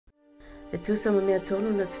E tusa ma mea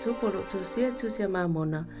tonu na tutupo lo tusia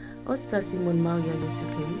mamona o sta Simon mau ya Yesu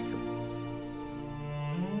Keriso.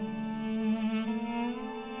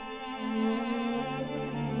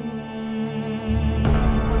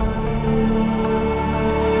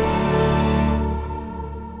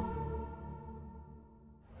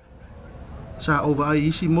 Sa o vaai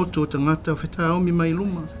isi motu o tagata fetaomi mai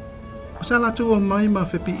luma. O sa latou o mai ma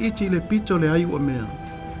fepi'iti le pito le ai u'amea.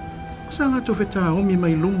 O sa latou fetaomi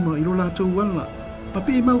mai luma i lo latou wala, ma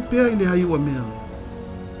piimau pea i le ai u'amea.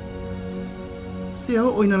 Te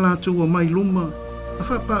o ina latou o mai luma, a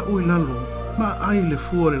faapauu i lalo, ma ai le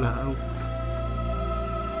fua le Laau.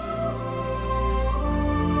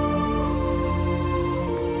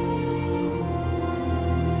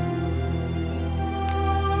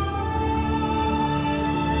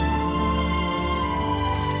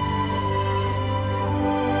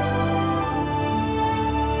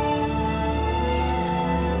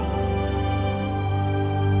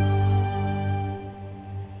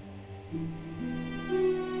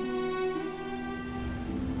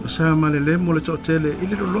 O sa malele mo le to'atele i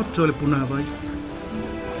le loloto le puna vai.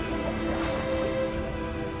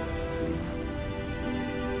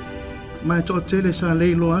 Ma e to'atele sa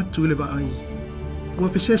leilo atu i le vaai. Ua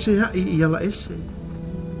fesese ha'i i ala ese.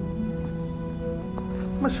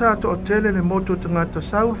 Ma sa to'atele le motu tagata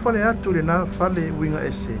sa ulfale atu le nā fale uinga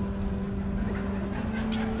ese.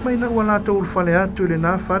 Ma ina ua latou ulfale atu i le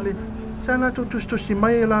nā fale, sa latou tustusi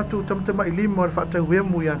mai e latou tamatama i lima o le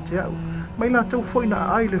faatauemu i a te au. Mai latou foi na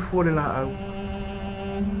ai le fua le Laau.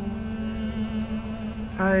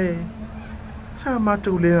 Ai, sa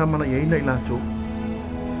matou lea mana iaina i latou.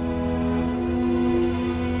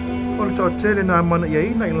 O le to'atele na mana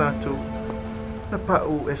iaina i latou, na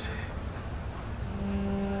pa'u ese.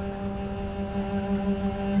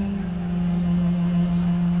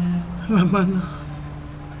 La mana,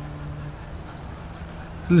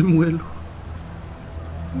 le muelo.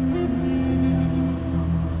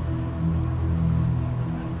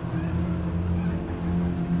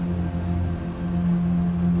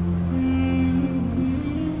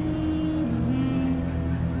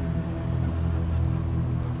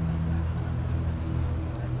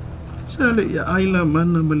 Sa le ia aila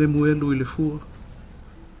mana ma le muelu i le fua.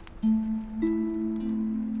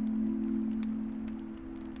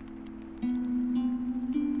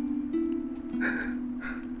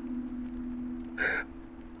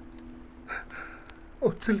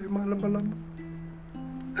 O tele malama.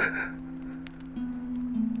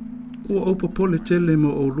 Ua opopole tele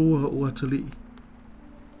mo o lua o atali.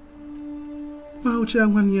 Ma o te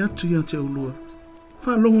angani atu ia te ulua.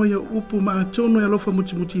 Whalongo ia upu ma atono ia lofa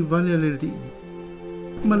muti vale le ri.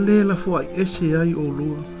 Ma lela fua ese ai o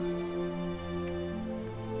lua.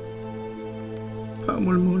 Pa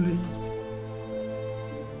mole.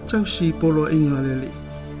 Tau si polo inga le li.